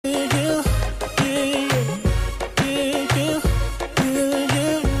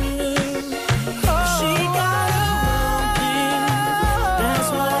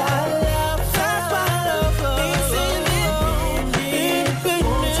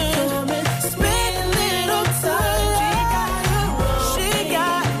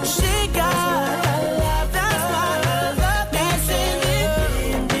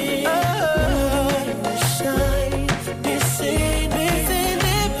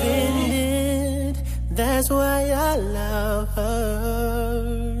That's why I love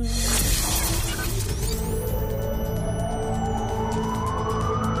her.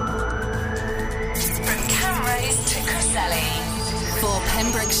 From Camrose to Cresseli. For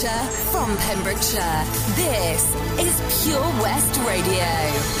Pembrokeshire, from Pembrokeshire, this is Pure West Radio.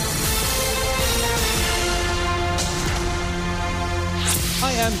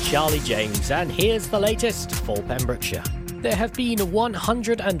 I am Charlie James, and here's the latest for Pembrokeshire. There have been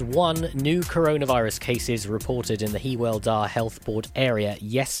 101 new coronavirus cases reported in the Hywel Dda Health Board area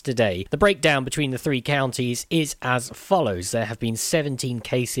yesterday. The breakdown between the three counties is as follows. There have been 17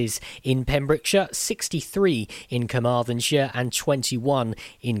 cases in Pembrokeshire, 63 in Carmarthenshire and 21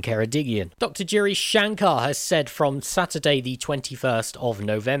 in Ceredigion. Dr. Giri Shankar has said from Saturday the 21st of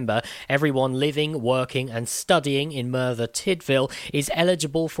November, everyone living, working and studying in Merthyr Tydfil is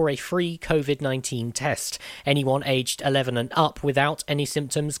eligible for a free COVID-19 test. Anyone aged 11 and up without any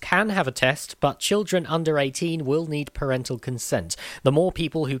symptoms can have a test, but children under 18 will need parental consent. The more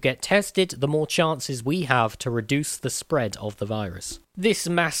people who get tested, the more chances we have to reduce the spread of the virus. This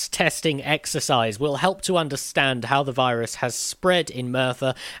mass testing exercise will help to understand how the virus has spread in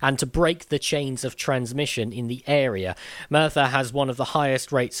Merthyr and to break the chains of transmission in the area. Merthyr has one of the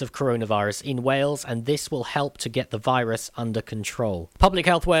highest rates of coronavirus in Wales, and this will help to get the virus under control. Public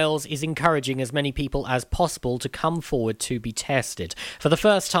Health Wales is encouraging as many people as possible to come forward to be tested. For the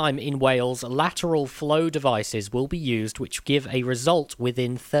first time in Wales, lateral flow devices will be used which give a result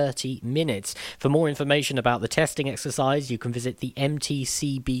within 30 minutes. For more information about the testing exercise, you can visit the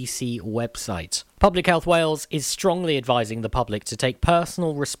MTCBC website. Public Health Wales is strongly advising the public to take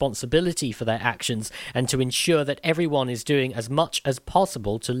personal responsibility for their actions and to ensure that everyone is doing as much as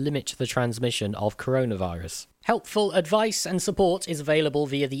possible to limit the transmission of coronavirus. Helpful advice and support is available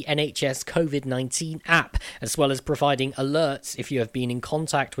via the NHS COVID-19 app, as well as providing alerts if you have been in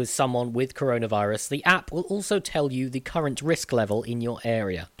contact with someone with coronavirus. The app will also tell you the current risk level in your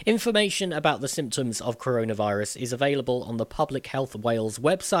area. Information about the symptoms of coronavirus is available on the Public Health Wales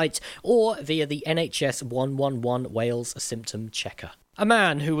website or via the NHS 111 Wales Symptom Checker. A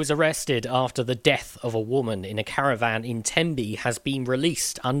man who was arrested after the death of a woman in a caravan in Tenby has been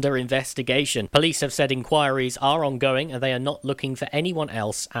released under investigation. Police have said inquiries are ongoing and they are not looking for anyone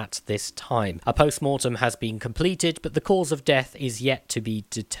else at this time. A post-mortem has been completed, but the cause of death is yet to be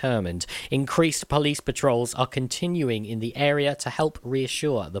determined. Increased police patrols are continuing in the area to help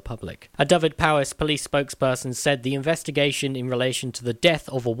reassure the public. A Dyfed-Powys police spokesperson said the investigation in relation to the death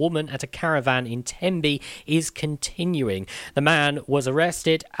of a woman at a caravan in Tenby is continuing. The man was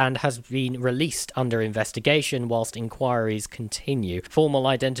arrested and has been released under investigation whilst inquiries continue. Formal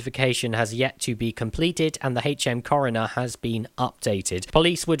identification has yet to be completed and the HM coroner has been updated.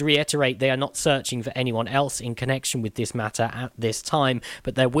 Police would reiterate they are not searching for anyone else in connection with this matter at this time,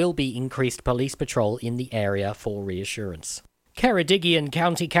 but there will be increased police patrol in the area for reassurance. Ceredigion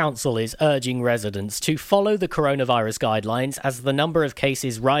County Council is urging residents to follow the coronavirus guidelines as the number of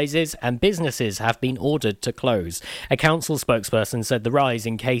cases rises and businesses have been ordered to close. A council spokesperson said the rise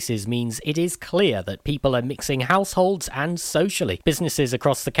in cases means it is clear that people are mixing households and socially. Businesses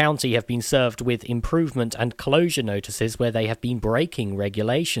across the county have been served with improvement and closure notices where they have been breaking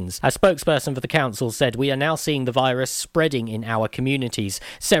regulations. A spokesperson for the council said we are now seeing the virus spreading in our communities,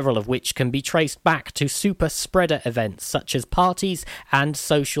 several of which can be traced back to super spreader events such as parties and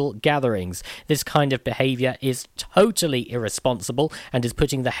social gatherings. This kind of behaviour is totally irresponsible and is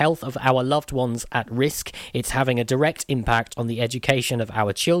putting the health of our loved ones at risk. It's having a direct impact on the education of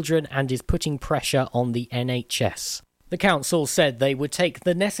our children and is putting pressure on the NHS. The council said they would take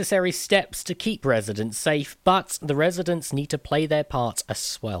the necessary steps to keep residents safe, but the residents need to play their part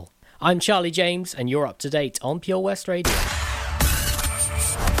as well. I'm Charlie James and you're up to date on Pure West Radio.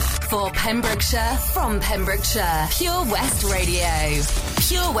 For Pembrokeshire, from Pembrokeshire, Pure West Radio.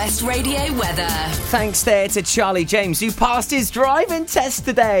 Pure West Radio weather. Thanks there to Charlie James, who passed his driving test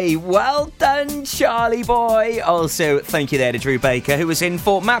today. Well done, Charlie boy. Also, thank you there to Drew Baker, who was in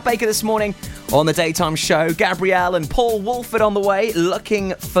for Matt Baker this morning on the daytime show. Gabrielle and Paul Wolford on the way,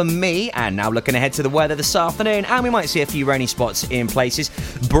 looking for me. And now looking ahead to the weather this afternoon. And we might see a few rainy spots in places.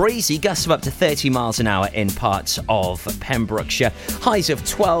 Breezy, gusts of up to 30 miles an hour in parts of Pembrokeshire. Highs of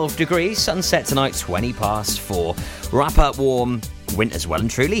 12 degrees. Sunset tonight, 20 past 4. Wrap up warm. Winter's well and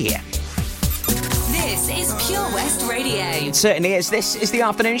truly here. This is Pure West Radio. It certainly is. This is the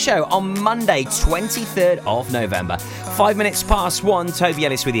afternoon show on Monday, 23rd of November. 5 minutes past 1, Toby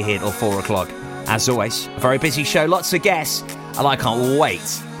Ellis with you here till 4 o'clock. As always, a very busy show, lots of guests, and I can't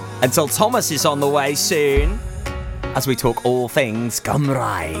wait until Thomas is on the way soon as we talk all things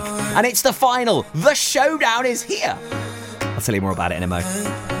Gymraeg. And it's the final. The showdown is here. I'll tell you more about it in a moment.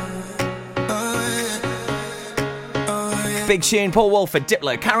 Big tune, Paul Wolford,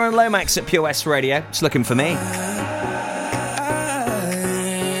 Diplo, Karen Lomax at Pure West Radio. It's Looking For Me.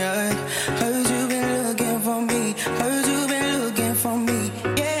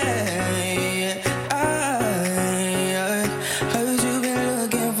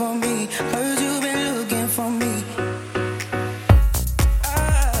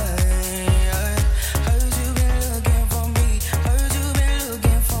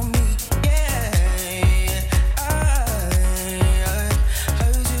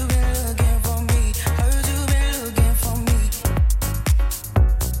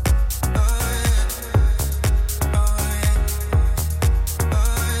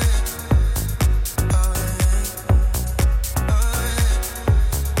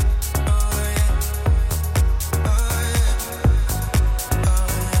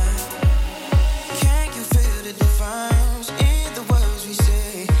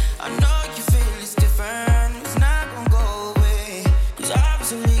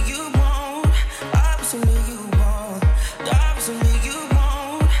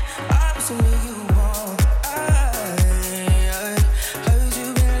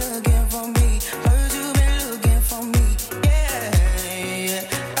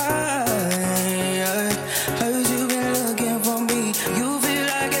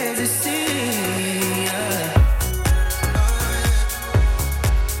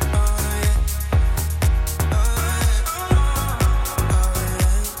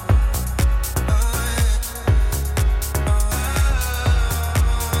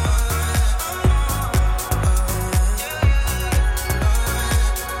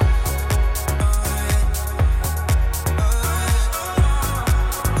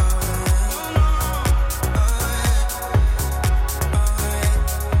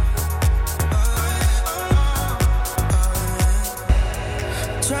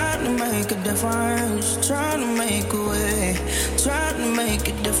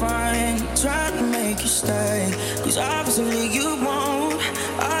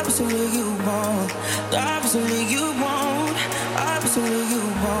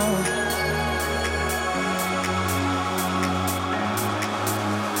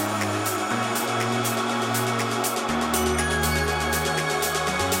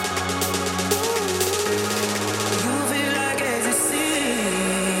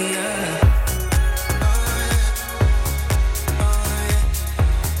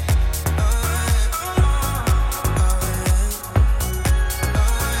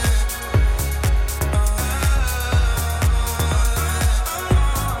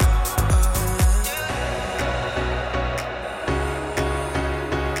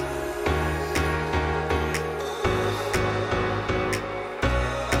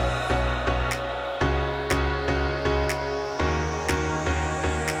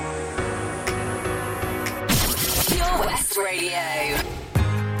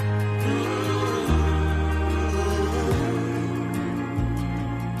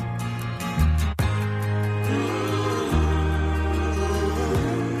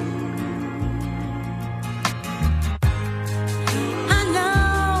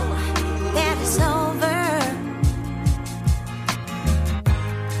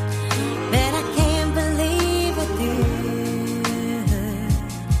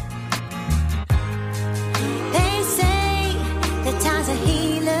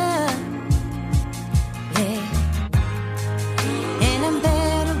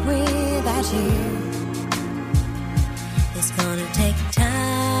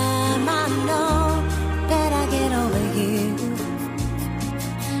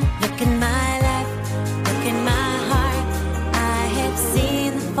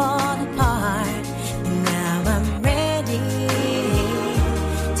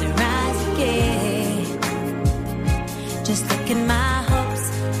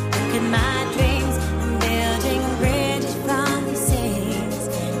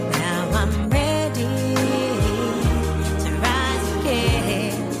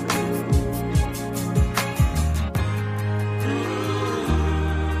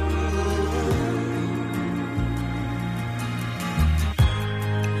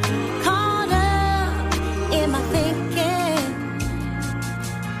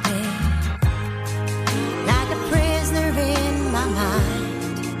 Like a prisoner in my mind.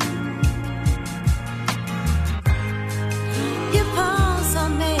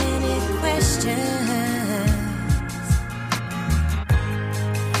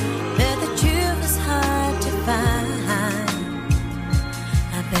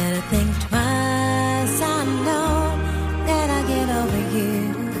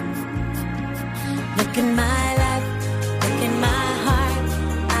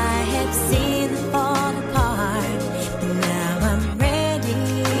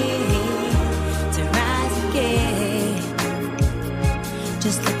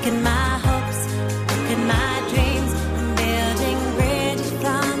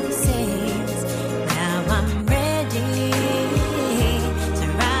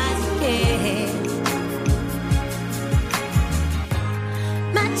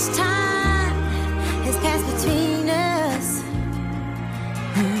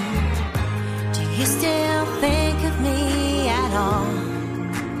 you still think of me at all?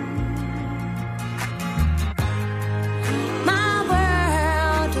 My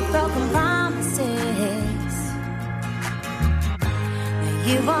world of broken promises. Now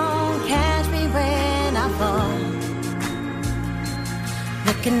you won't catch me when I fall.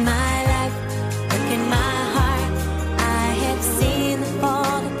 Look in my life, look in my heart. I have seen them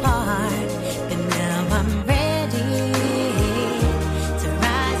fall apart, but now I'm ready to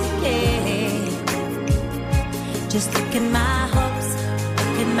rise again. Just look at my hopes,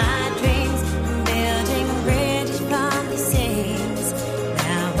 look at my dreams. I'm building bridges from these seams.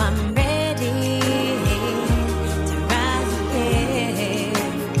 Now I'm ready to rise again.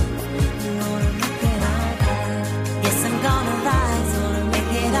 I'm gonna make it alright. Yes, I'm gonna rise, gonna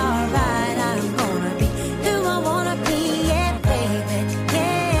make it alright. I'm gonna be who I wanna be, yeah, baby,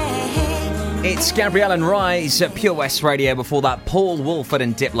 yeah. It's Gabrielle and Rise at Pure West Radio. Before that, Paul Woolford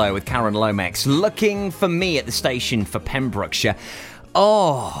and Diplo with Karen Lomax. Looking for me at the station for Pembrokeshire.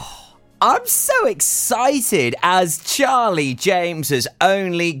 Oh, I'm so excited as Charlie James has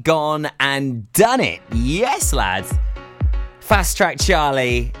only gone and done it. Yes, lads. Fast Track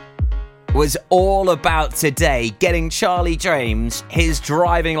Charlie was all about today getting Charlie James his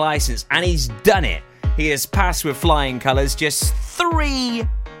driving licence, and he's done it. He has passed with flying colours, just 3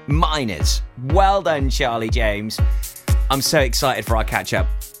 minors. Well done, Charlie James. I'm so excited for our catch-up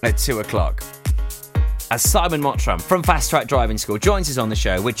at 2 o'clock. As Simon Mottram from Fast Track Driving School joins us on the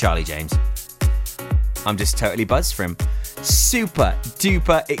show with Charlie James. I'm just totally buzzed for him. Super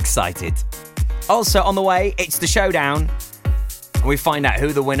duper excited. Also on the way, it's the showdown. We find out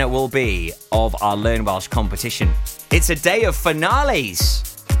who the winner will be of our Learn Welsh competition. It's a day of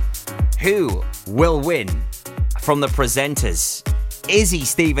finales. Who will win from the presenters? Izzy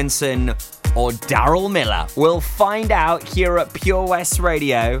Stevenson or Daryl Miller? We'll find out here at Pure West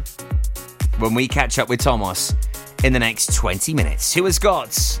Radio when we catch up with Thomas in the next 20 minutes. Who has got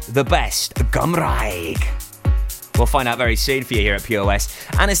the best Gymraeg? We'll find out very soon for you here at Pure West.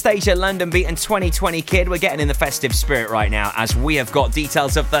 Anastasia, London Beat 2020 Kid. We're getting in the festive spirit right now as we have got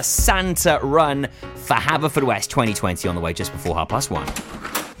details of the Santa Run for Haverfordwest 2020 on the way just before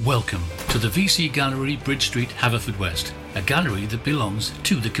 1:30. Welcome to the VC Gallery, Bridge Street, Haverfordwest, a gallery that belongs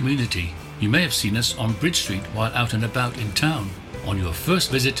to the community. You may have seen us on Bridge Street while out and about in town. On your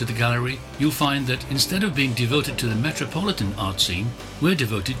first visit to the gallery, you'll find that instead of being devoted to the metropolitan art scene, we're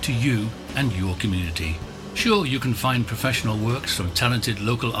devoted to you and your community. Sure, you can find professional works from talented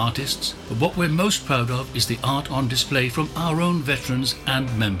local artists, but what we're most proud of is the art on display from our own veterans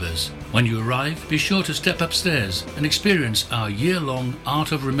and members. When you arrive, be sure to step upstairs and experience our year-long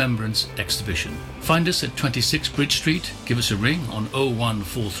Art of Remembrance exhibition. Find us at 26 Bridge Street, give us a ring on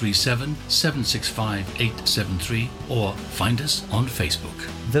 01437 765 873 or find us on Facebook.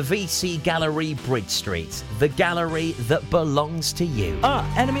 The VC Gallery, Bridge Street. The gallery that belongs to you. Ah,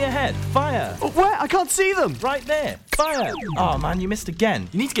 enemy ahead. Fire. Oh, where? I can't see them. Right there. Fire. Oh, man, you missed again.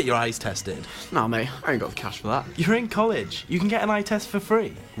 You need to get your eyes tested. Nah, mate, I ain't got the cash for that. You're in college. You can get an eye test for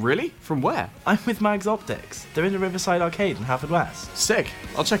free. Really? From where? I'm with Mags Optics. They're in the Riverside Arcade in Haverfordwest. Sick.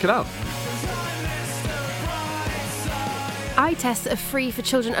 I'll check it out. Eye tests are free for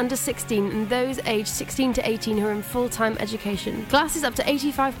children under 16 and those aged 16 to 18 who are in full-time education. Glasses up to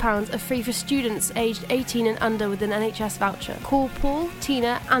 £85 are free for students aged 18 and under with an NHS voucher. Call Paul,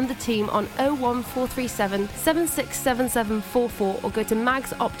 Tina and the team on 01437 767744 or go to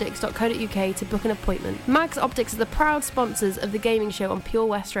magsoptics.co.uk to book an appointment. Mags Optics are the proud sponsors of the gaming show on Pure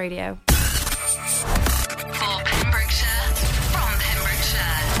West Radio. For Pembrokeshire, from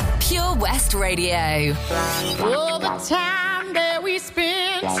Pembrokeshire, Pure West Radio. All the time that we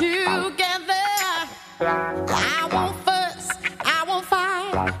spend together, I won't fuss, I won't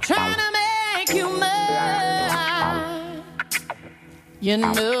fight, trying to make you mine. You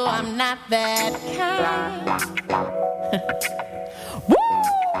know I'm not that kind. Woo!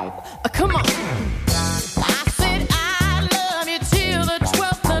 Come on. I said I love you till the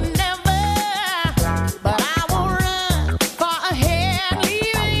 12th of never, but I won't run far ahead,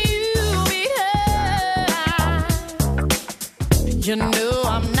 leaving you behind. You know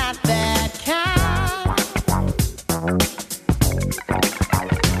I'm not that kind,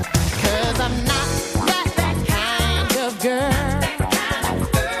 'cause I'm not that kind of girl,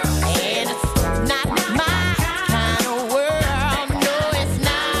 and it's not my kind of world. No, it's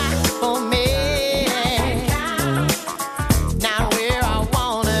not for me.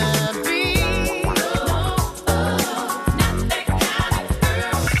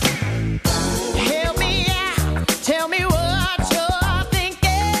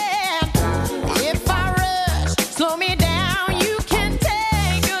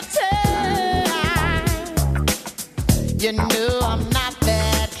 You know I'm not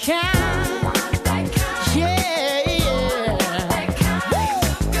that kind. Yeah, yeah.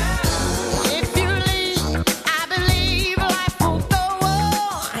 If you leave, I believe life will go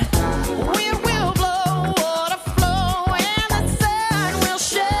on. Wind will blow, water flow, and the sun will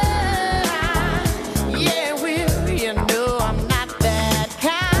shine. Yeah, will you know I'm not that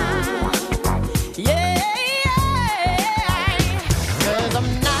kind. Yeah, yeah. 'Cause I'm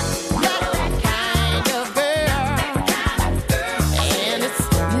not that kind of girl. And it's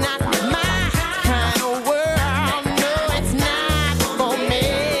not my kind of world. No, it's not for me.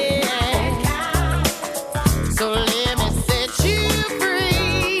 So let me set you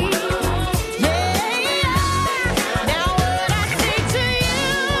free. Yeah. Now what I say to you,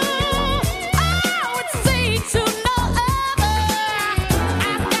 I would say to no other.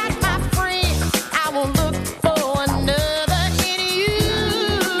 I've got my friends, I won't look for another in you.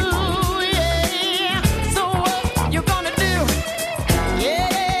 Yeah. So what you gonna do? Yeah,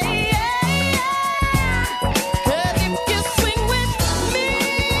 yeah, yeah. 'Cause if you swing with me,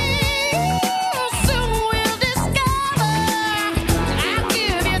 soon we'll discover I'll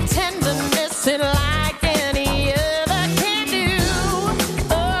give you tenderness and like any other can do.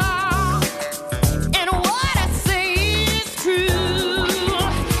 Oh, and what I say is true.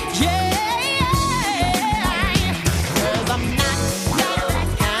 Yeah, 'cause I'm not that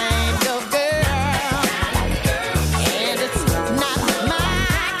kind of girl. And it's not my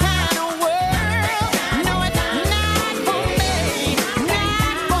kind of world. No, it's not for me.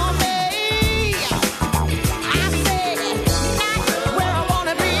 Not for me. I said, not where I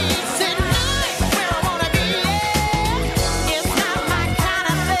wanna be. Said, not where I wanna be. Yeah. It's not my kind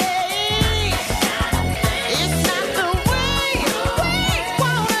of thing. It's not the way we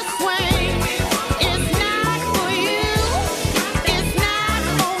wanna swing. It's not for you. It's not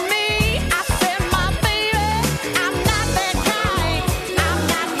for me. I said, my baby, I'm not that kind. I'm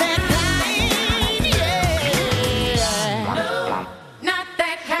not that kind. Yeah. No, not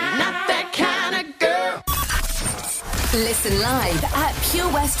that kind. Not that kind of girl. Listen live at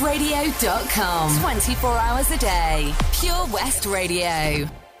purewestradio.com. 24 hours a day. Pure West Radio.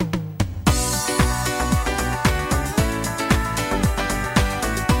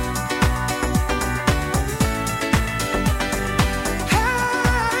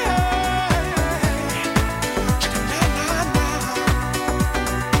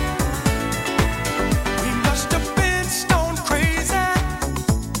 We must have been stone crazy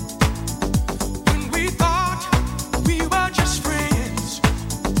when we thought we were just friends.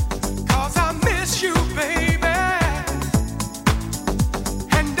 'Cause I miss you, baby.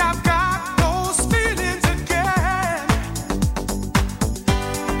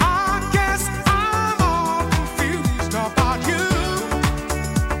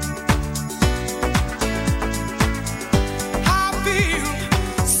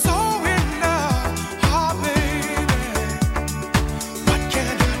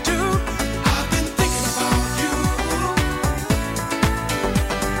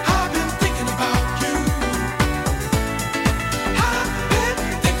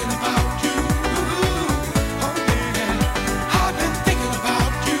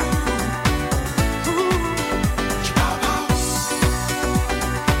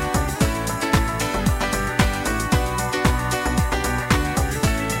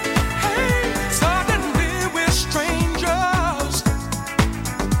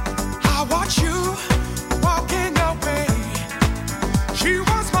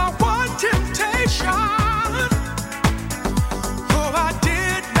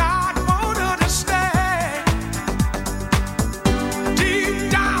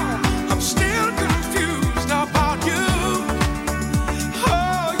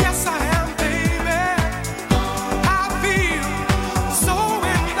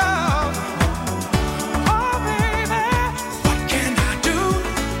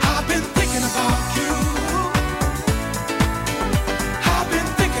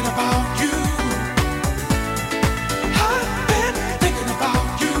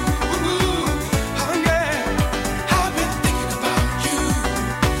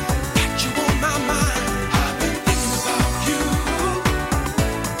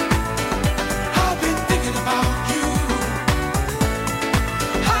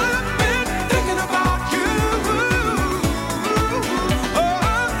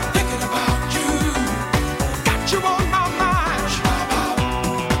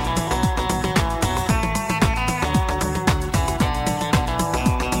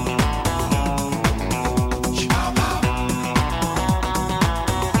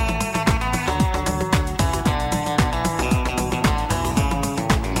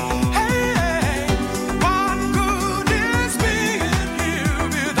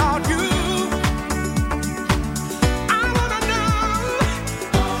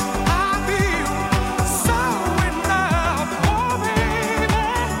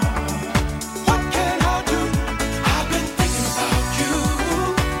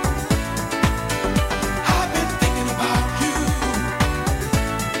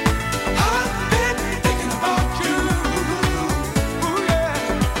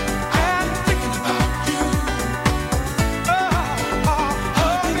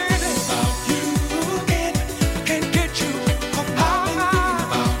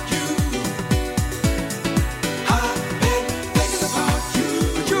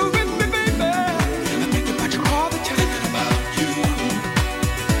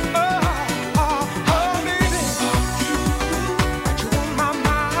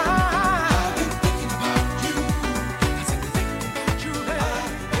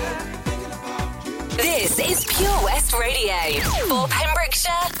 This is Pure West Radio for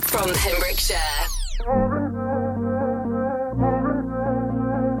Pembrokeshire from Pembrokeshire.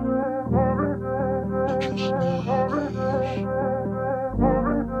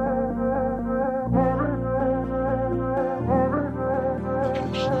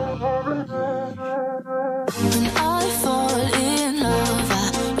 When I fall in love,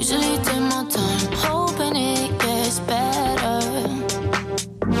 I usually take my time, hoping it gets better.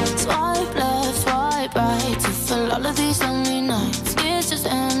 Swipe left, swipe right, to fill all of these lonely nights. It's just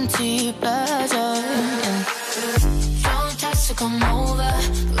empty pleasure. Don't text to come over,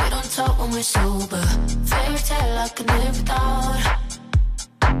 we don't talk when we're sober. Fairy tale I could live without.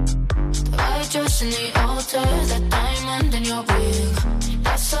 The white dress and the altar, that diamond in your ring,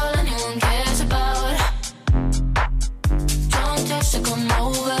 that's all anyone cares about. Don't text to come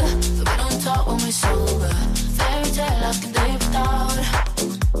over, we don't talk when we're sober. Fairy tale I could live without.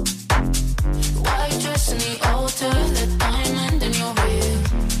 The white dress and the altar, that diamond in your ring,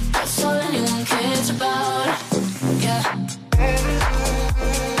 that's all anyone cares about. Yeah.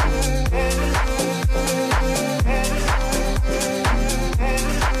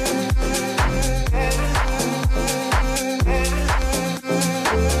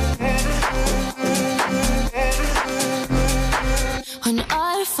 When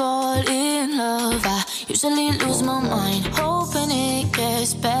I fall in love, I usually lose my mind, hoping it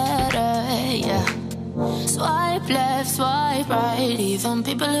gets better, yeah. Swipe left, swipe right, even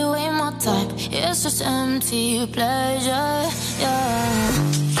people who ain't my type, it's just empty pleasure, yeah.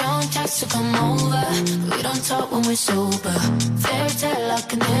 Don't text to come over, we don't talk when we're sober. Fairy tale I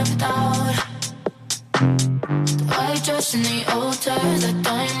can live without. The white dress and the altar, the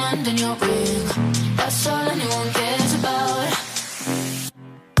diamond in your ring, that's all anyone cares about.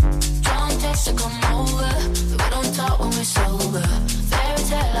 Don't text to come over, we don't talk when we're sober. Fairy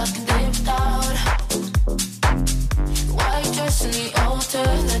tale I can live without. The white dress and the altar,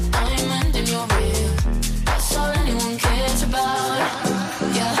 the diamond in your ring, that's all anyone cares about.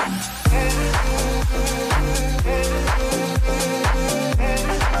 Yeah.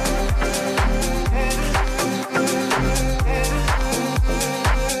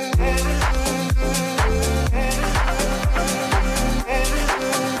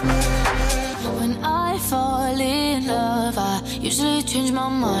 Usually change my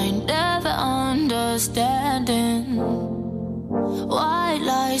mind, never understanding. White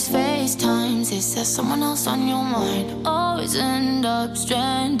lies, FaceTimes, is there someone else on your mind? Always end up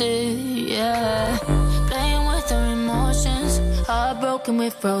stranded, yeah. Playing with our emotions, heartbroken,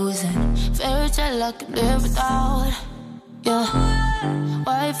 we're frozen. Fairy tale I could live without, yeah.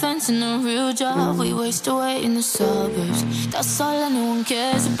 White fence and a real job, we waste away in the suburbs. That's all anyone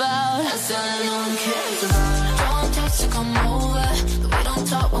cares about. That's all anyone cares about. Don't text to come over, we don't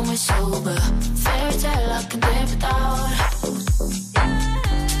talk when we're sober. Fairy tale I can live without.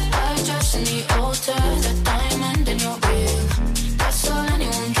 White dress and the altar, the diamond in your ring, that's all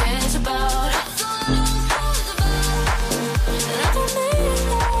anyone cares about. That's all anyone cares about. And I don't need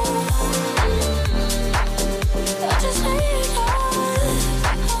love, I just need love.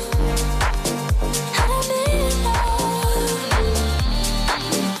 I don't need love,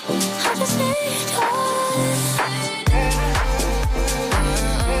 I just need love.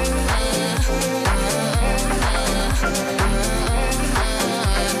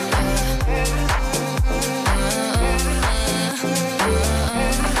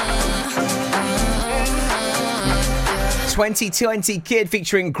 2020 Kid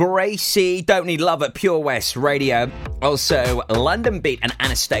featuring Gracie. Don't Need Love at Pure West Radio. Also, London Beat and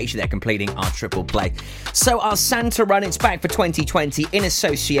Anastasia, they're completing our triple play. So our Santa Run, it's back for 2020 in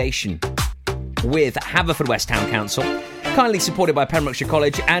association with Haverfordwest Town Council, kindly supported by Pembrokeshire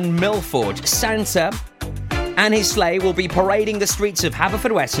College and Milford. Santa and his sleigh will be parading the streets of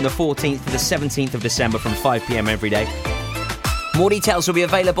Haverfordwest on the 14th to the 17th of December from 5 p.m. every day. More details will be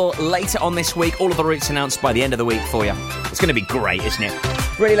available later on this week. All of the routes announced by the end of the week for you. It's going to be great, isn't it?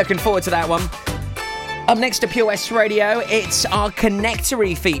 Really looking forward to that one. Up next to Pure West Radio, it's our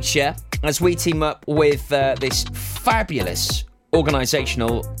Connectory feature as we team up with this fabulous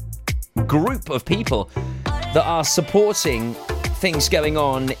organisational group of people that are supporting things going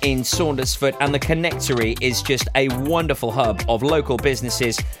on in Saundersfoot, and the Connectory is just a wonderful hub of local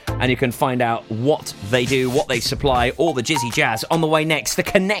businesses, and you can find out what they do, what they supply, all the jizzy jazz on the way next. The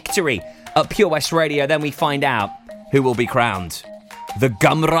Connectory at Pure West Radio. Then we find out who will be crowned the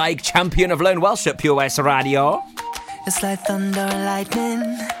Gymraeg champion of Lone Welsh at Pure West Radio. It's like thunder and lightning,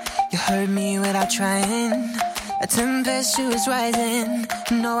 you heard me without trying. A tempest is rising,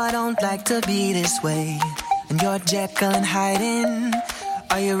 no I don't like to be this way. And you're Jekyll and hiding,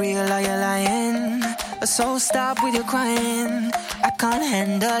 are you real, are you lying? So stop with your crying, I can't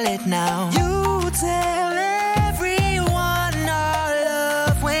handle it now. You tell everyone our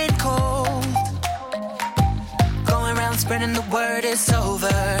love went cold, going around spreading the word it's over.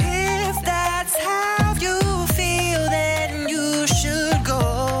 If that's how you feel, then you should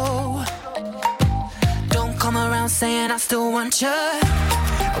go. Don't come around saying I still want you.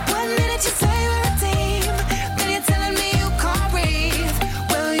 One minute you say we're a team, then you're telling me you can't breathe.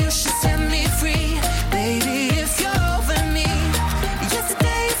 Well, you should set me free, baby, if you're over me.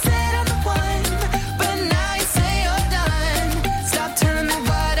 Yesterday you said I'm the one, but now you say you're done. Stop telling me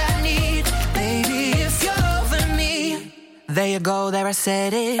what I need, baby, if you're over me. There you go, there I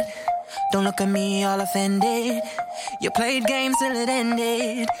said it. Don't look at me all offended. You played games till it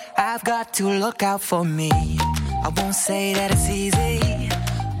ended. I've got to look out for me. I won't say that it's easy.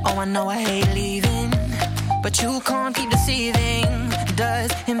 Oh, I know I hate leaving, but you can't keep deceiving.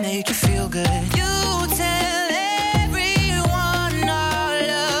 Does it make you feel good? You tell everyone our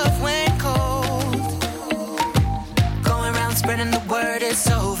love went cold, going around spreading the word it's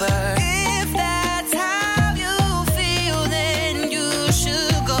over. If that's how you feel, then you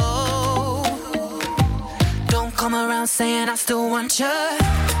should go. Don't come around saying I still want you.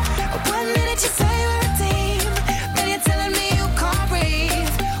 One minute you say we're a team, then you're telling me you can't breathe.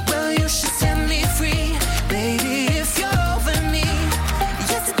 Well, you should set me free, baby, if you're over me.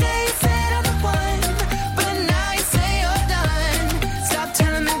 Yesterday you said I'm the one, but now you say you're done. Stop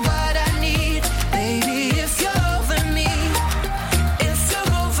telling me what I need, baby, if you're over me. If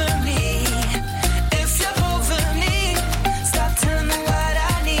you're over me, if you're over me. Stop telling me what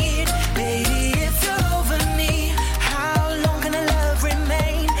I need, baby, if you're over me. How long can the love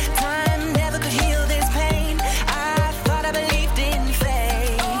remain? Time never could heal this pain. I thought I believed in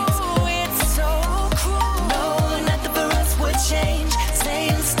fate. Oh, it's so cruel. No, nothing for us would change.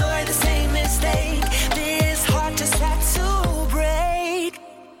 Same story, the same mistake. This heart just had to break.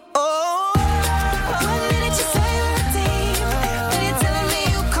 Oh, one minute you say we're a team, then you're telling me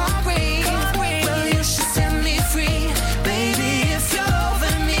you can't breathe. Well, you should set me free, baby, if you're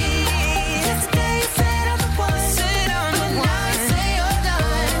over me. Yesterday you said I'm the one, but now you say you're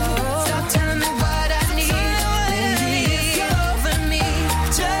done. Stop telling me what I need, baby, if you're over me.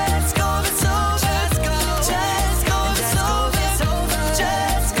 Just go, it's over. Just go, it's over.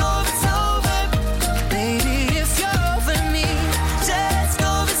 Just go, it's over. Baby, if you're over me. Just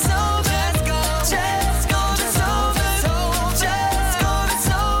go, it's over. Just go, it's over. Just go, it's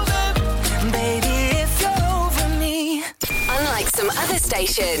over. Baby, if you're over me. Unlike some other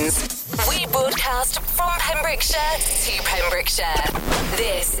stations, we broadcast from Pembrokeshire to Pembrokeshire.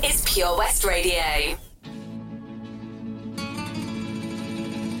 This is Pure West Radio.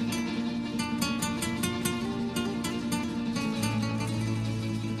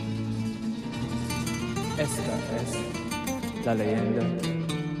 Esta es la leyenda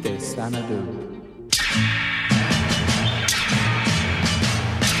de Xanadu.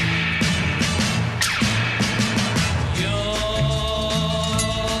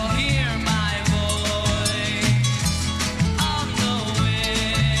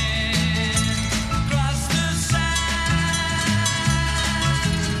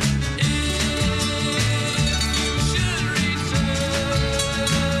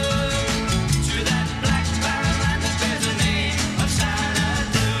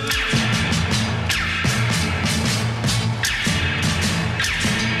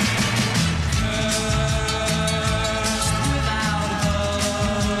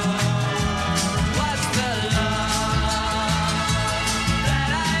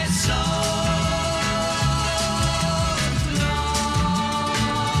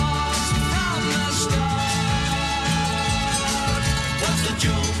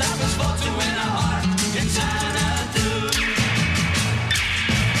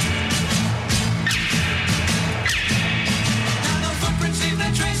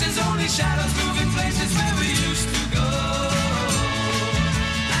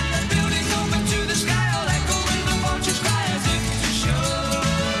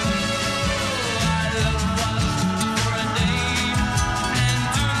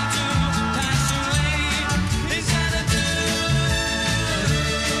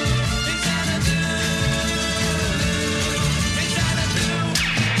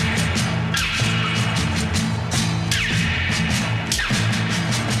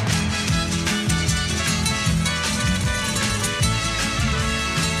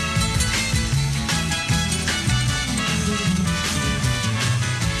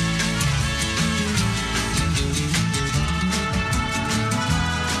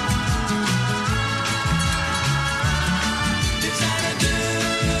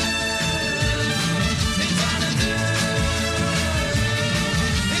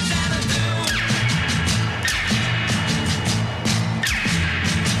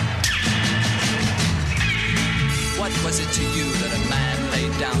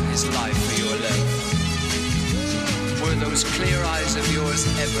 his life for your love? Were those clear eyes of yours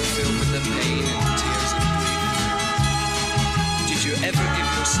ever filled with the pain and tears of grief? Did you ever give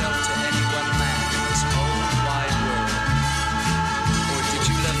yourself to any one man in this whole wide world? Or did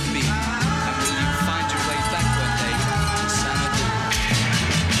you love me, and will you find your way back one day to Xanadu?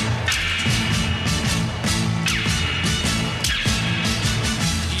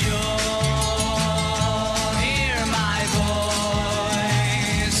 You'll hear my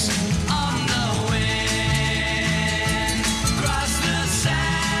voice on the wind, across the sand.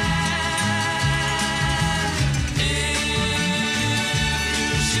 If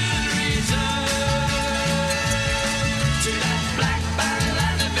you should return to that black barren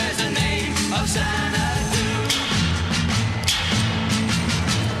land that bears the name of Xanadu.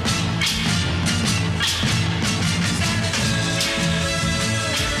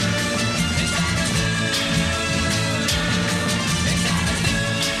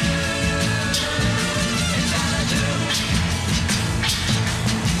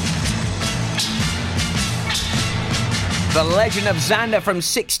 The Legend of Xander from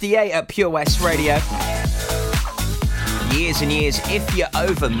 68 at Pure West Radio. Years and years, If You're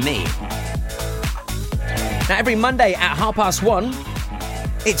Over Me. Now, every Monday at 1:30,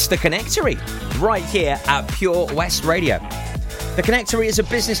 it's The Connectory, right here at Pure West Radio. The Connectory is a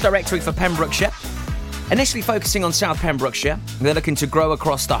business directory for Pembrokeshire, initially focusing on South Pembrokeshire. They're looking to grow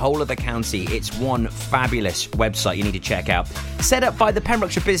across the whole of the county. It's one fabulous website you need to check out. Set up by the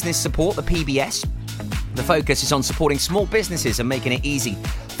Pembrokeshire Business Support, the PBS. The focus is on supporting small businesses and making it easy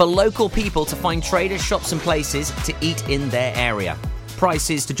for local people to find traders, shops and places to eat in their area.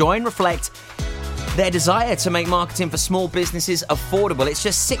 Prices to join reflect their desire to make marketing for small businesses affordable. It's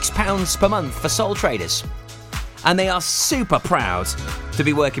just £6 per month for sole traders. And they are super proud to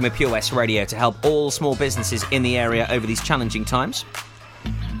be working with Pure West Radio to help all small businesses in the area over these challenging times.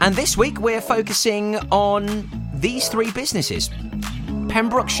 And this week we're focusing on these three businesses.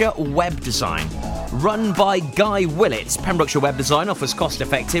 Pembrokeshire Web Design. Run by Guy Willits, Pembrokeshire Web Design offers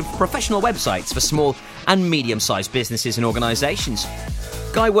cost-effective, professional websites for small and medium-sized businesses and organisations.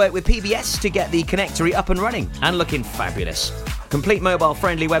 Guy worked with PBS to get the Connectory up and running and looking fabulous. Complete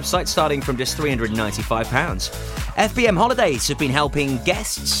mobile-friendly website starting from just £395. FBM Holidays have been helping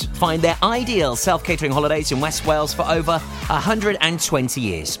guests find their ideal self-catering holidays in West Wales for over 120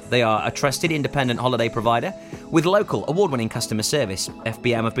 years. They are a trusted independent holiday provider with local award-winning customer service.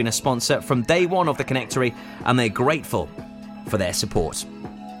 FBM have been a sponsor from day one of the Connectory and they're grateful for their support.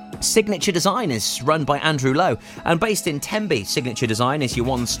 Signature Design is run by Andrew Lowe and based in Tenby. Signature Design is your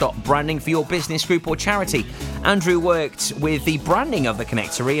one-stop branding for your business, group or charity. Andrew worked with the branding of the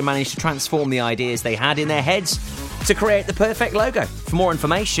Connectory and managed to transform the ideas they had in their heads to create the perfect logo. For more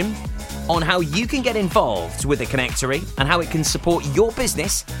information on how you can get involved with the Connectory and how it can support your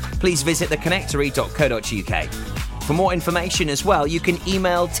business, please visit theconnectory.co.uk. For more information as well, you can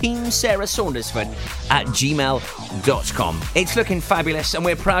email teamsarahsaundersford@gmail.com. It's looking fabulous and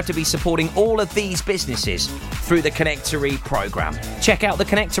we're proud to be supporting all of these businesses through the Connectory programme. Check out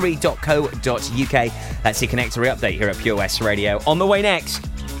theconnectory.co.uk. That's your Connectory update here at Pure West Radio. On the way next,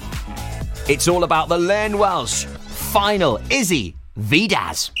 it's all about the Learn Welsh final Izzy v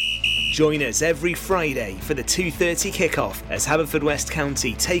Daz. Join us every Friday for the 2:30 kickoff as Haverfordwest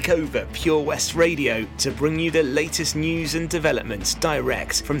County take over Pure West Radio to bring you the latest news and developments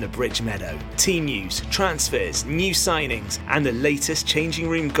direct from the Bridge Meadow. Team news, transfers, new signings and the latest changing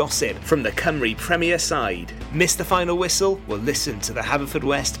room gossip from the Cymru Premier side. Miss the final whistle? Well, listen to the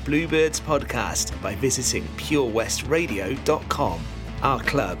Haverfordwest Bluebirds podcast by visiting purewestradio.com. Our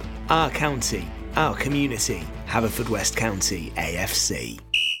club, our county, our community. Haverfordwest County AFC.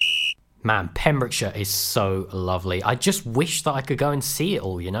 Man, Pembrokeshire is so lovely. I just wish that I could go and see it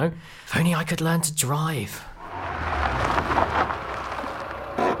all, you know? If only I could learn to drive.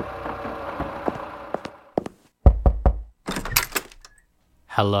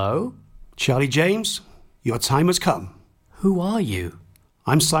 Hello? Charlie James, your time has come. Who are you?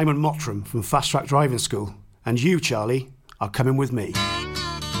 I'm Simon Mottram from Fast Track Driving School, and you, Charlie, are coming with me.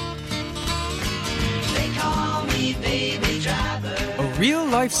 A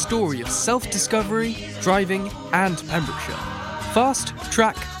real-life story of self-discovery, driving and Pembrokeshire. Fast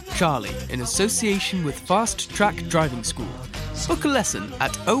Track Charlie in association with Fast Track Driving School. Book a lesson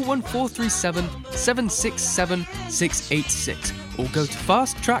at 01437 767 686 or go to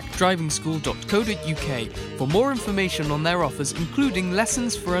fasttrackdrivingschool.co.uk for more information on their offers, including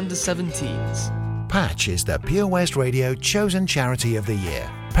lessons for under 17s. Patch is the Pure West Radio chosen charity of the year.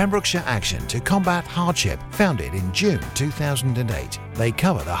 Pembrokeshire Action to Combat Hardship, founded in June 2008. They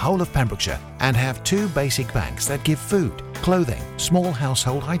cover the whole of Pembrokeshire and have 2 basic banks that give food, clothing, small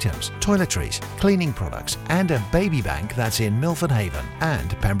household items, toiletries, cleaning products, and a baby bank that's in Milford Haven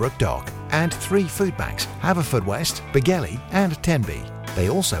and Pembroke Dock, and 3 food banks, Haverfordwest, Begelly and Tenby. They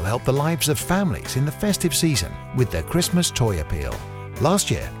also help the lives of families in the festive season with their Christmas toy appeal.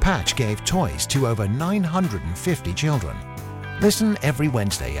 Last year, Patch gave toys to over 950 children. Listen every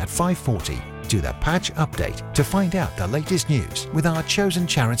Wednesday at 5:40 to the Patch Update to find out the latest news with our chosen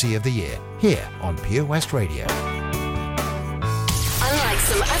charity of the year here on Pure West Radio. Unlike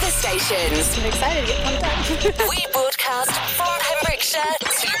some other stations, I'm excited to get pumped up. we broadcast from Pembrokeshire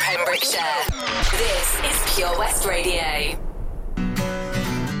to Pembrokeshire. This is Pure West Radio.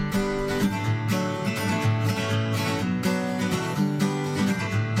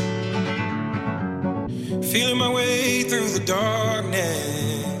 Feeling my way through the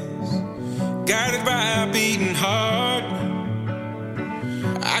darkness, guided by a beating heart.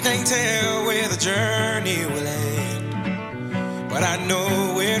 I can't tell where the journey will end, but I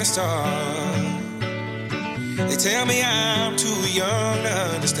know where to start. They tell me I'm too young to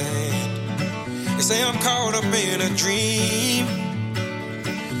understand. They say I'm caught up in a dream.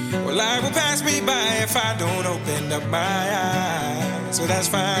 Well, life will pass me by if I don't open up my eyes, so that's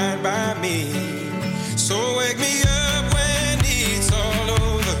fine by me. So wake me up when it's all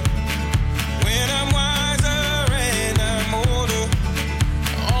over, when I'm wiser and I'm older.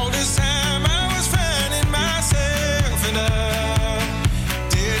 All this time I was finding myself and I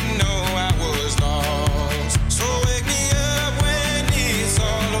didn't know I was lost. So wake me up when it's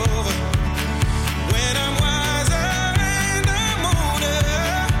all over, when I'm wiser and I'm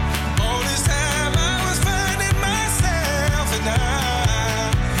older. All this time I was finding myself and I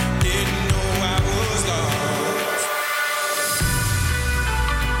didn't know I was lost.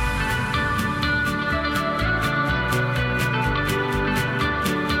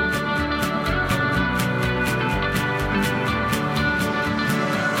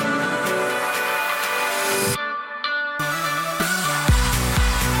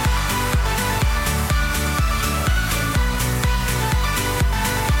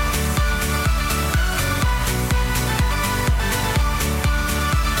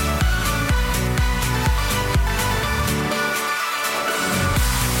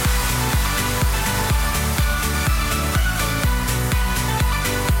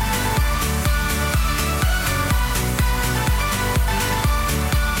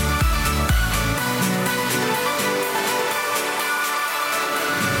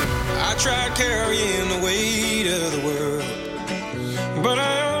 I tried carrying the weight of the world, but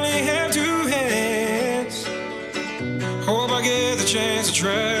I only have 2 hands. Hope I get the chance to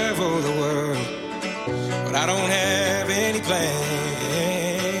travel the world, but I don't have any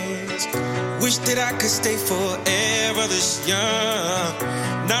plans. Wish that I could stay forever this young,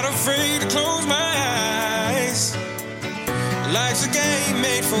 not afraid to close my eyes. Life's a game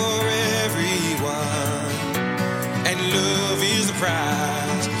made for everyone, and love is the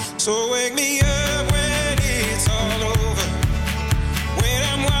prize. So wake me up when it's all over, when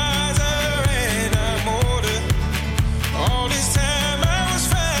I'm wiser and I'm older. All this time I was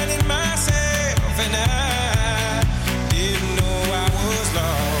finding myself and I didn't know I was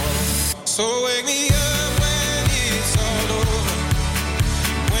lost. So wake me up when it's all over,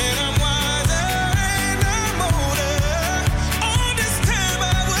 when I'm wiser and I'm older. All this time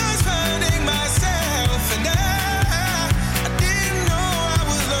I was finding myself and I didn't know I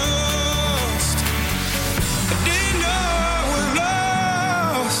was lost. I didn't know I was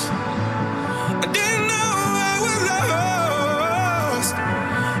lost. I didn't know I was lost.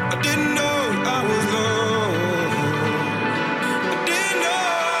 I didn't know I was lost. I didn't know.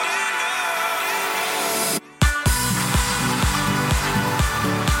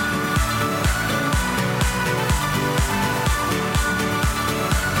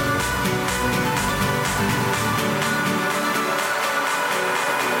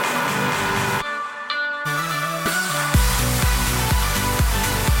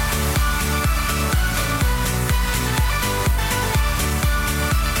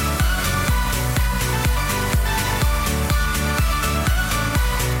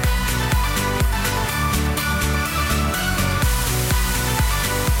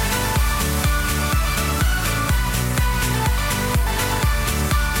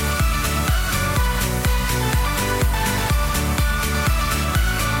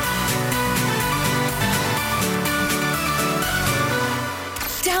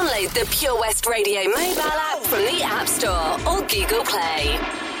 Download the Pure West Radio mobile app from the App Store or Google Play.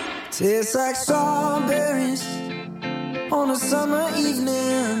 Tastes like strawberries on a summer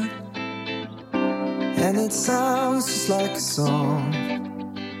evening, and it sounds just like a song.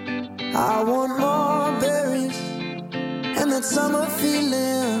 I want more berries and that summer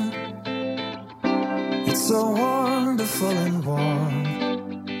feeling. It's so wonderful and warm.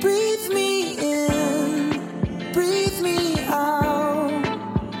 Breathe me in, breathe me out.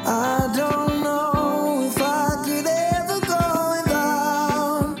 I don't know if I could ever go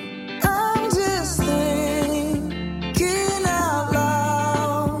without. I'm just thinking out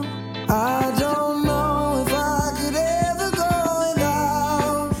loud. I don't know if I could ever go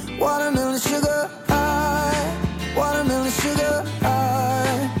without watermelon sugar high, watermelon sugar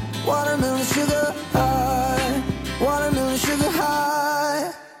high, watermelon sugar high, watermelon sugar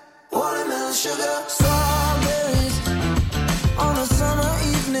high, watermelon sugar. Strawberries on a summer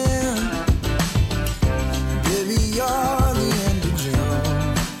evening. Baby, you're the end of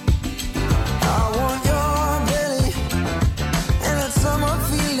June. I want your belly and that summer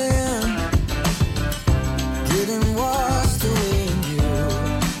feeling, getting washed away in you.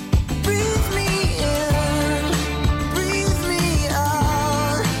 Breathe me in, breathe me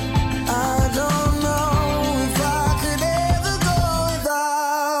out. I don't know if I could ever go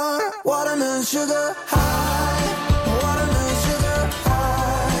without watermelon sugar high, watermelon sugar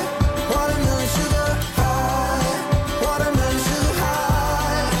high, watermelon sugar high, watermelon sugar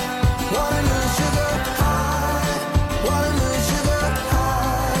high, watermelon sugar high, watermelon sugar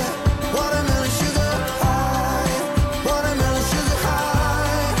high, watermelon sugar high, watermelon sugar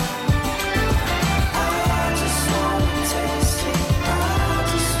high. I just wanna taste it, I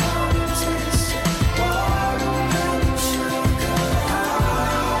just wanna taste it, watermelon sugar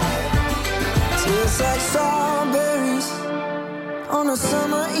high. Tastes like strawberries on a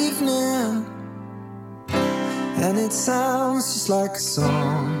summer evening, and it sounds just like a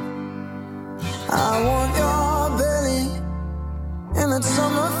song. I want your belly and that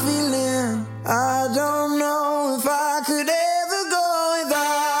summer feeling. I don't know if I could ever go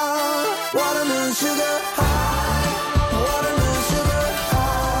without watermelon sugar high, watermelon sugar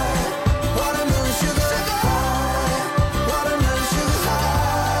high, watermelon sugar high, watermelon sugar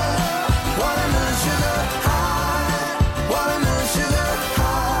high, watermelon sugar high, watermelon sugar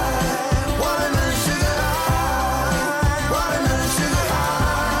high, watermelon sugar high, watermelon sugar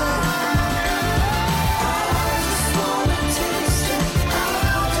high. I just wanna taste it, I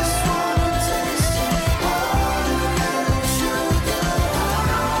just wanna taste it, watermelon sugar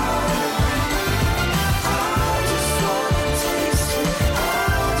high. I just wanna taste it, I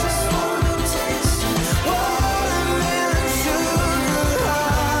just wanna taste it, watermelon sugar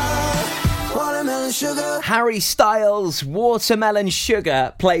high, watermelon sugar. Harry Styles' Watermelon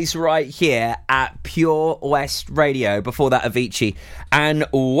Sugar plays right here at Pure West Radio. Before that, Avicii and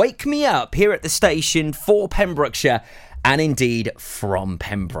Wake Me Up here at the station for Pembrokeshire, and indeed from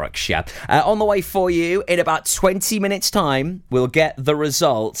Pembrokeshire. On the way for you, in about 20 minutes' time, we'll get the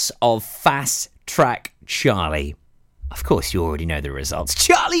results of Fast Track Charlie. Of course, you already know the results.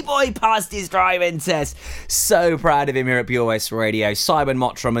 Charlie Boy passed his driving test. So proud of him here at Pure West Radio. Simon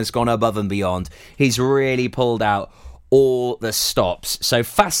Mottram has gone above and beyond. He's really pulled out all the stops. So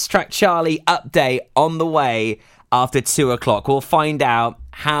Fast Track Charlie update on the way after 2 o'clock. We'll find out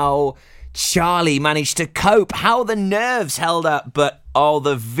how Charlie managed to cope, how the nerves held up, but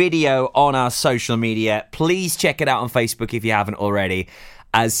the video on our social media. Please check it out on Facebook if you haven't already,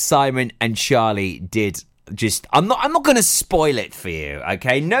 as Simon and Charlie did. I'm not going to spoil it for you,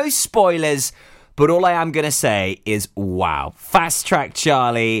 okay? No spoilers, but all I am going to say is, wow. Fast Track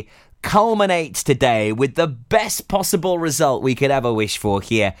Charlie culminates today with the best possible result we could ever wish for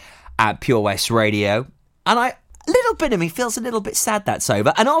here at Pure West Radio. And a little bit of me feels a little bit sad that's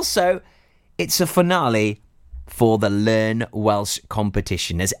over. And also, it's a finale for the Learn Welsh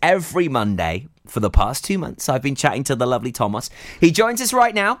competition. As every Monday for the past 2 months, I've been chatting to the lovely Thomas. He joins us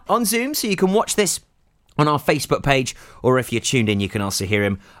right now on Zoom, so you can watch this on our Facebook page, or if you're tuned in, you can also hear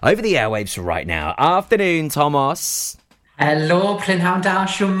him over the airwaves right now. Afternoon, Thomas. Hello, Prynhawn da,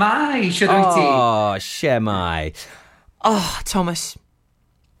 shwmai, Oh, shemai. Oh, Thomas,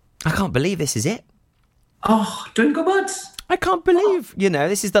 I can't believe this is it. Oh, dwi'n gwybod. I can't believe,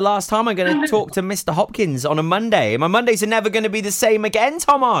 this is the last time I'm going to talk to Mr. Hopkins on a Monday. My Mondays are never going to be the same again,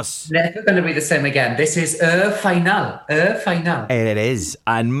 Thomas. Never going to be the same again. This is final. It is.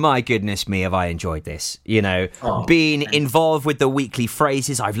 And my goodness me, have I enjoyed this. Being involved with the weekly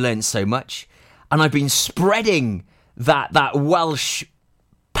phrases, I've learned so much. And I've been spreading that Welsh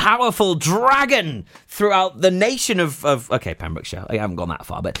powerful dragon throughout the nation of okay, Pembrokeshire. I haven't gone that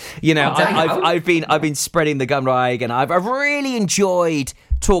far, but you know, I've been spreading the Gymraeg, and I've really enjoyed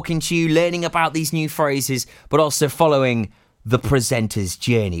talking to you, learning about these new phrases, but also following the presenter's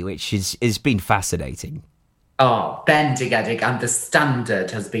journey, which has been fascinating. Oh, bendigedig, and the standard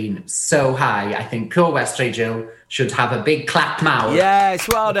has been so high. I think Pure West Radio should have a big clap now. Yes,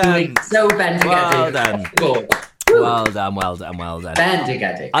 well done. So bendigedig. Well done. Well done.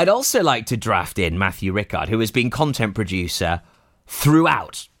 Bendigedig. I'd also like to draft in Matthew Rickard, who has been content producer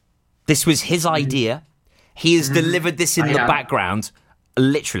throughout. This was his idea. He has delivered this in the background,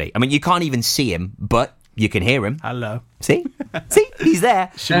 literally. I mean, you can't even see him, but you can hear him. Hello. See, he's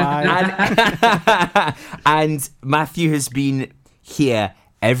there. And Matthew has been here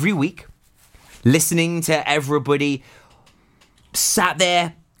every week, listening to everybody, sat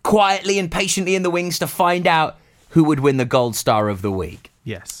there quietly and patiently in the wings to find out who would win the Gold Star of the week.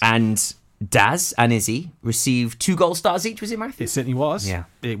 Yes. And Daz and Izzy received 2 gold stars each, was it, Matthew? It certainly was. Yeah.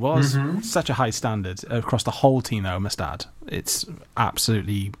 It was such a high standard across the whole team, though, I must add. It's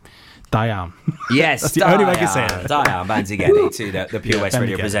absolutely Diane. Yes, that's the only way I can say it. Diane Banzighetti to the Pure West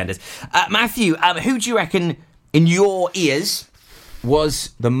Radio presenters. Matthew, who do you reckon, in your ears, was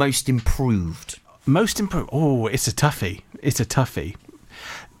the most improved? Most improved? Oh, it's a toughie.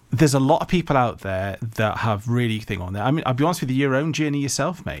 There's a lot of people out there that have really thing on there. I mean, I'll be honest with you, your own journey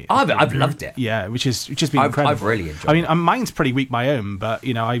yourself, mate. I've loved it. Yeah, which has been incredible. I've really enjoyed it. I mean, mine's pretty weak, my own, but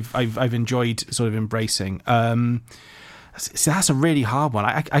you know, I've enjoyed sort of embracing. So that's a really hard one.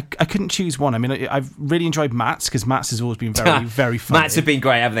 I couldn't choose one. I mean, I've really enjoyed Matt's, because Matt's has always been very, very funny. Matt's have been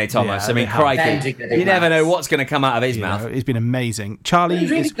great, haven't they, Thomas? Yeah, I mean, crikey. You never know what's going to come out of his mouth. It's been amazing. Charlie... He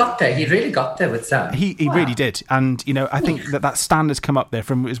really got there with Sam. He really did. And, you know, I think that standard's come up there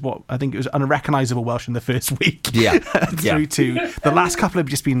from what I think it was unrecognisable Welsh in the first week. Yeah. through to the last couple have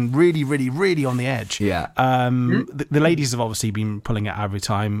just been really, really, really on the edge. Yeah. The ladies have obviously been pulling it every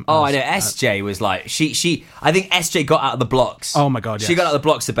time. Oh, I know. SJ was like... I think SJ got out of the blocks. Oh, my God, yes. She got out of the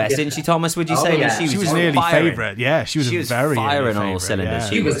blocks the best, didn't she, Thomas? Would you say? Yeah. She was nearly favourite. Yeah, she was very firing on all cylinders. Yeah.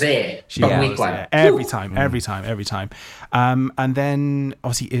 She was there from week one. Yeah, every time. And then,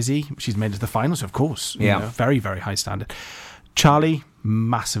 obviously, Izzy, she's made it to the finals, of course. You know, very, very high standard. Charlie,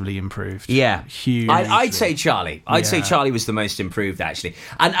 massively improved. Yeah. Huge. I'd say Charlie. I'd say Charlie was the most improved, actually.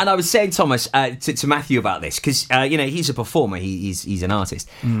 And I was saying, Thomas, to Matthew about this, because, you know, he's a performer. He's an artist.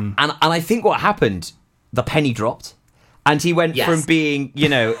 And I think what happened, the penny dropped. And he went from being, you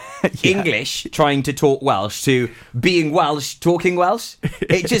know, English, trying to talk Welsh, to being Welsh, talking Welsh.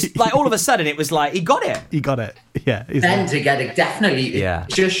 It just, like, all of a sudden, it was like, he got it. Yeah. Then to get it, definitely. It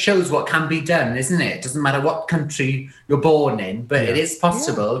just shows what can be done, isn't it? It doesn't matter what country you're born in, but it is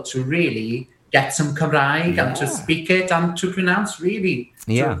possible to really get some Cymraeg and to speak it and to pronounce really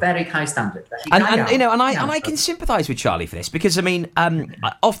to a very high standard. And you know, and I can sympathise with Charlie for this, because, I mean,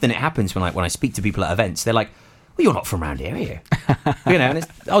 often it happens when I speak to people at events, they're like, well, you're not from around here, are you? You know, and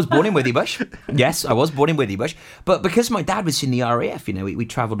I was born in Withybush. Yes, I was born in Withybush. But because my dad was in the RAF, you know, we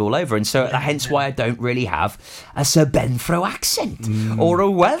travelled all over. And so hence why I don't really have a Sir Benfro accent or a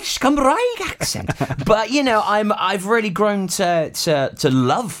Welsh Cymraeg accent. But, you know, I've really grown to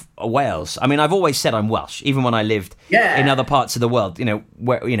love Wales. I mean, I've always said I'm Welsh, even when I lived in other parts of the world. You know,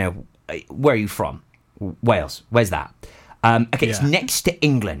 where are you from? Wales. Where's that? Okay, it's next to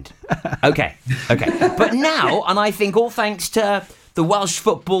England. Okay. But now, and I think all thanks to the Welsh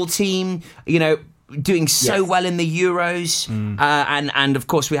football team, you know, doing so well in the Euros, and of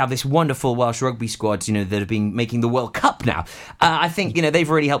course we have this wonderful Welsh rugby squad, you know, that have been making the World Cup now. I think, you know, they've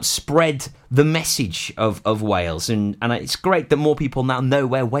really helped spread the message of Wales, and it's great that more people now know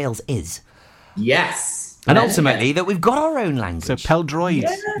where Wales is. Yes. And ultimately, that we've got our own language. So Peldroid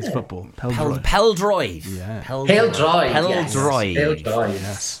is football. Peldroid. Yeah. Peldroid.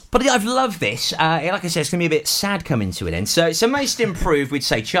 Yes. But I've loved this. Like I said, it's going to be a bit sad coming to an end. So most improved, we'd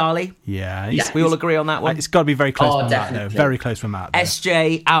say Charlie. Yeah. We all agree on that one? It's got to be very close for Matt, though. Very close for Matt.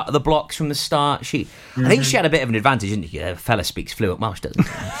 SJ, out of the blocks from the start. I think she had a bit of an advantage, didn't she? A fella speaks fluent Welsh, doesn't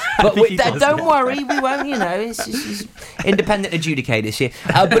he? But don't worry, we won't, you know. It's independent adjudicators here.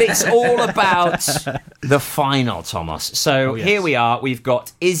 But it's all about the final, Thomas. So here we are. We've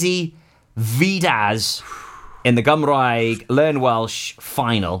got Izzy v Daz in the Gymraeg Learn Welsh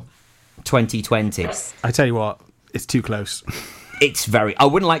final 2020. I tell you what, it's too close. It's very... I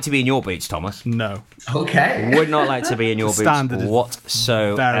wouldn't like to be in your boots, Thomas. No. Okay. Would not like to be in your boots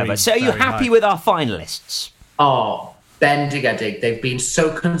whatsoever. So are you happy with our finalists? Oh, bendigedig. They've been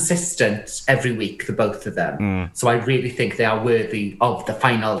so consistent every week, the both of them. So I really think they are worthy of the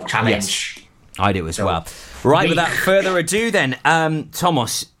final challenge. Yes, I do as well. Right, without further ado then,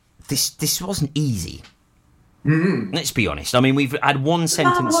 Thomas, this wasn't easy. Let's be honest. I mean, we've had one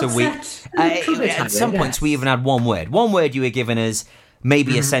sentence a week. At some points, we even had one word. One word you were given as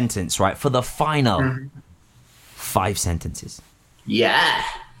maybe a sentence, right? For the final 5 sentences. Yeah.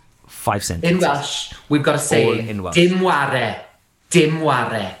 5 sentences. In Welsh, we've got to say, All in Welsh. dim ware. Dim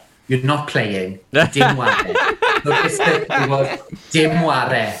ware. You're not playing. Dim ware. So this was dim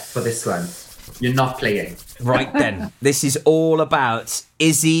ware for this one. You're not playing. Right then. This is all about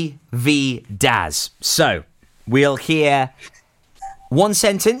Izzy v Daz. So, we'll hear one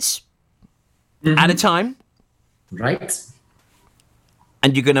sentence at a time. Right.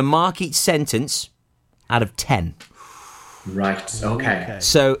 And you're going to mark each sentence out of 10. Right, okay.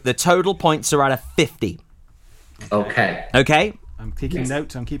 So the total points are out of 50. Okay. Okay? I'm taking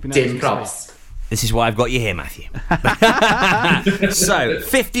notes. I'm keeping notes. Dim props. This is why I've got you here, Matthew. So,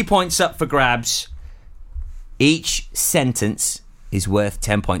 50 points up for grabs. Each sentence is worth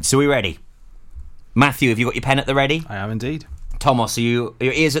 10 points. So, are we ready? Matthew, have you got your pen at the ready? I am indeed. Thomas, are your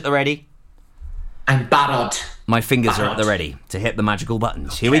ears at the ready? I'm barrod. My fingers are at the ready to hit the magical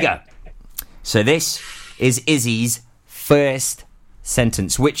buttons. Here we go. So, this is Izzy's first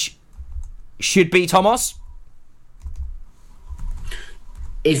sentence, which should be, Thomas?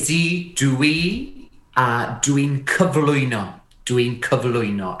 Izzy, dwi'n cyflwyno. Dwi'n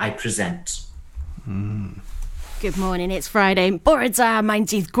cyflwyno. I present. Good morning, it's Friday. Bore da, mae'n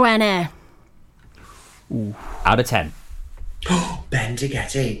dydd Gwener. Out of 10.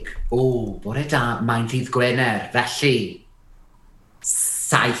 Bendigedig. Bore da, mae'n dydd Gwener. Felly,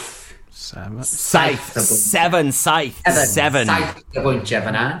 7. 7. Seven. Saith y bwyntiau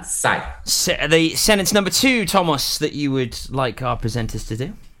fyna. 7. The sentence number 2, Thomas, that you would like our presenters to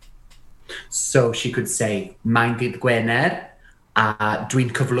do. So she could say, mae'n dydd Gwener, a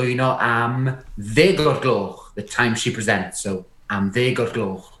dwi'n cyflwyno am 10 o'r gloch, the time she presents. So, am 10 o'r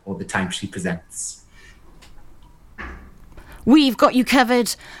gloch, or the time she presents. We've got you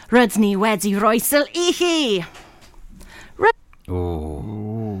covered. Rydyn ni wedi roesel I chi.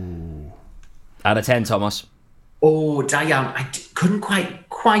 Out of 10, Thomas. Da iawn. I couldn't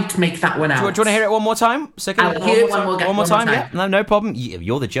quite make that one out. Do you want to hear it one more time? I'll hear it one more time. Yeah, no problem.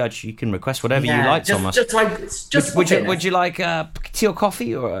 You're the judge. You can request whatever you like, Thomas. Would you like tea or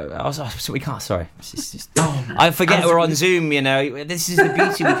coffee? Or we can't. Sorry, I forget we're on Zoom. You know, this is the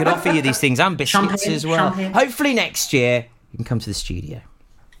beauty. We could offer you these things and biscuits as well. Champagne. Hopefully next year you can come to the studio.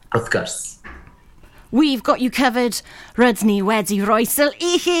 Of course. We've got you covered. Rydyn ni wedi roesel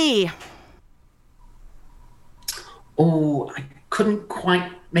I chi. I couldn't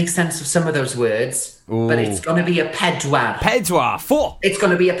quite make sense of some of those words, but it's going to be a pedwar. Pedwar, 4. It's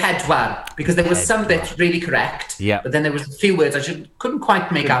going to be a pedwar, because there was some bits really correct, but then there was a few words I couldn't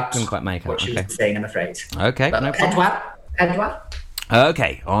quite make out. Couldn't quite make out. What she was saying, I'm afraid. Okay, But no problem. pedwar.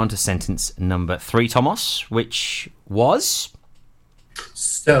 Okay, on to sentence number 3, Thomas, which was?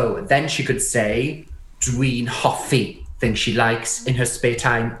 So then she could say, dwi'n hoffi, things she likes in her spare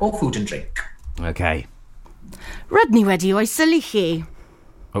time or food and drink. Okay. Rydyn ni wedi oesel I chi.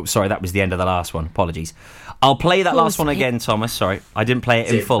 Oh, sorry, that was the end of the last one. Apologies. I'll play that last one again, Thomas. Sorry, I didn't play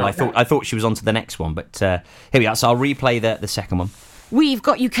it in full. I thought she was on to the next one, but here we are. So I'll replay the second one. We've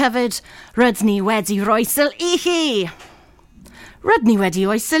got you covered. Rydyn ni wedi roesel I chi. Rydyn ni wedi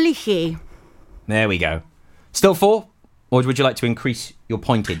oesel I chi. There we go. Still 4? Or would you like to increase your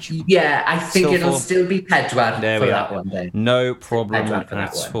pointage? Yeah, I think it'll 4? still be pedwar There for we that are. one then. No problem Pedwar for that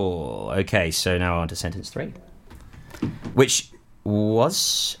at one. all. Okay, so now on to sentence 3. Which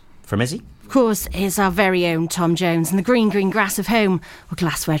was from Izzy. Of course, here's our very own Tom Jones and the green grass of home, o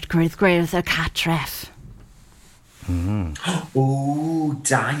glaswed gwrdd y catref.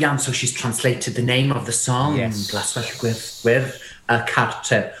 Da iawn. So she's translated the name of the song. Yes. Glaswellth gwyrdd y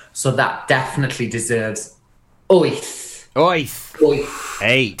cartref. So that definitely deserves 8. 8.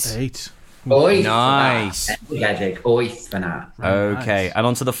 8. Nice. Bendigedig. 8 fyna. Okay, and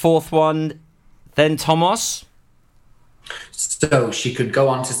on to the 4th one. Then Thomas. So she could go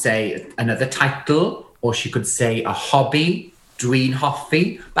on to say another title, or she could say a hobby, dwi'n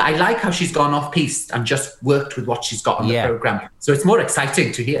hoffi. But I like how she's gone off-piste and just worked with what she's got on the programme. So it's more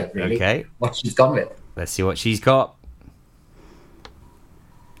exciting to hear, really, what she's gone with. Let's see what she's got.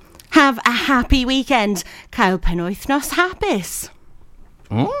 Have a happy weekend. Cael penwythnos hapus.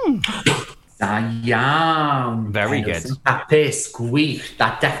 Da iawn. Very good. Hapus, gwych.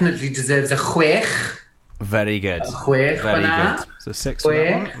 That definitely deserves a 6. Very good. Chwech Very fyna. good. So 6 for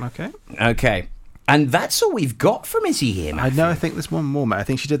that one. Okay. Okay. And that's all we've got from Izzy here, Matthew. I know, I think there's one more, mate. I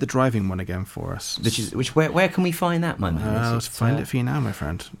think she did the driving one again for us. Where can we find that, man? I'll find it for you now, my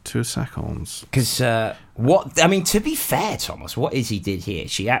friend. 2 seconds. Because, to be fair, Thomas, what Izzy did here,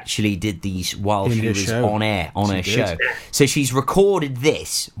 she actually did these while she was on air, on her show. So she's recorded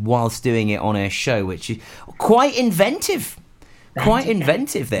this whilst doing it on her show, which is quite inventive. Quite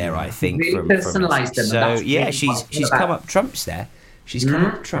inventive there, I think. Really personalised them. So, yeah, she's come up trumps there. She's come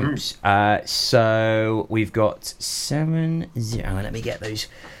up trumps. So we've got 7-0. Let me get those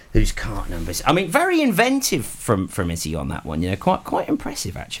cart numbers. I mean, very inventive from Izzy on that one. You know, quite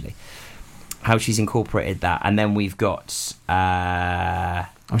impressive actually. How she's incorporated that, and then we've got.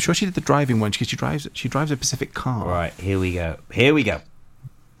 I'm sure she did the driving one because she drives a Pacific car. Right, here we go.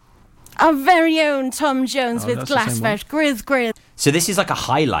 Our very own Tom Jones with Glassfert Griz. So this is like a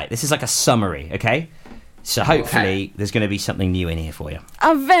highlight. This is like a summary. Okay. So hopefully there's going to be something new in here for you.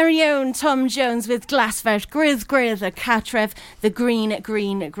 Our very own Tom Jones with Glassfert Griz, the Catrev, the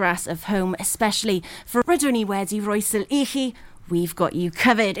green grass of home, especially for Rydwni wedi roesel I chi. We've got you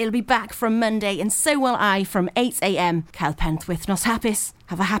covered. It'll be back from Monday, and so will I from 8 a.m. Cael penthwythnos hapus.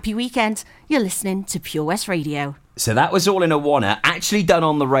 Have a happy weekend. You're listening to Pure West Radio. So that was all in a wanna, actually done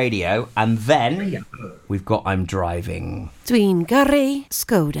on the radio, and then we've got I'm Driving. Dwi'n gyrru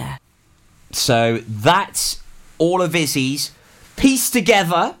Skoda. So that's all of Izzy's pieced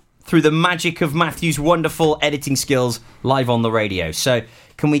together through the magic of Matthew's wonderful editing skills live on the radio. So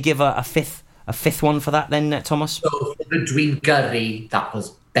can we give a fifth one for that then, Thomas? So for the Dwi'n gyrru, that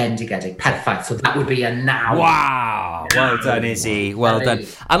was bendigedig. Perfect. So that would be a now. Wow. Well done, Izzy. Well done.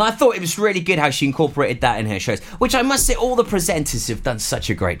 And I thought it was really good how she incorporated that in her shows, which I must say all the presenters have done such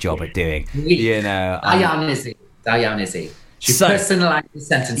a great job at doing. You know. Diane Izzy. She personalised the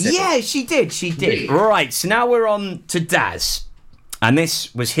sentences. Yeah, she did. Really? Right, so now we're on to Daz. And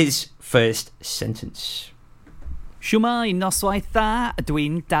this was his first sentence. Siwmai noswaith dda,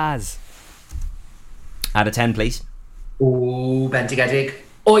 dwi'n Daz. Out of 10, please. Ooh, bendigedig.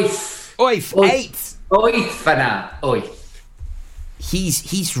 Oith. 8. Oith fanna. Oith.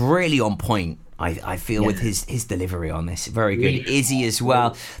 He's really on point. I feel with his delivery on this. Very good. Izzy as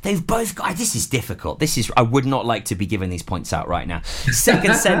well. They've both got... This is difficult. I would not like to be giving these points out right now.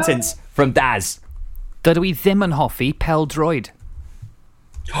 Second sentence from Daz. Dydw I ddim yn hoffi pêl-droed.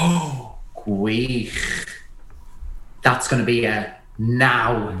 Oh, gwych. That's going to be a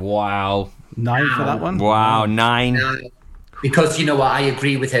now. Wow. 9 for that one? Wow, 9. Because you know what? I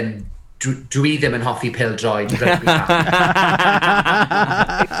agree with him. Dwi ddim yn hoffi pêl-droed.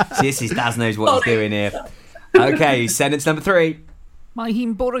 This is Daz knows what he's doing here. Okay, sentence number 3. Mae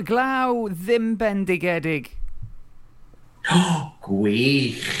hi'n bore glaw, ddim bendigedig.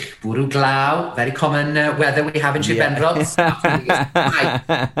 Gwych. Bwrw glaw. Very common weather we have in Sir Benfro's.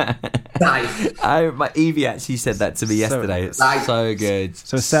 My Evie actually said that to me yesterday. It's so good.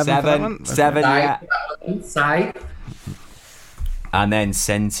 So 7. 7, yeah. Side. And then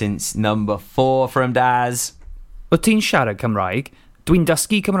sentence number 4 from Daz. Wyt ti'n siarad Cymraeg? Dwi'n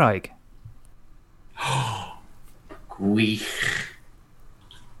dysgu Cymraeg. Gwych.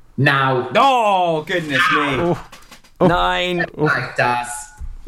 Now. Oh, goodness me. 9. Right, Daz.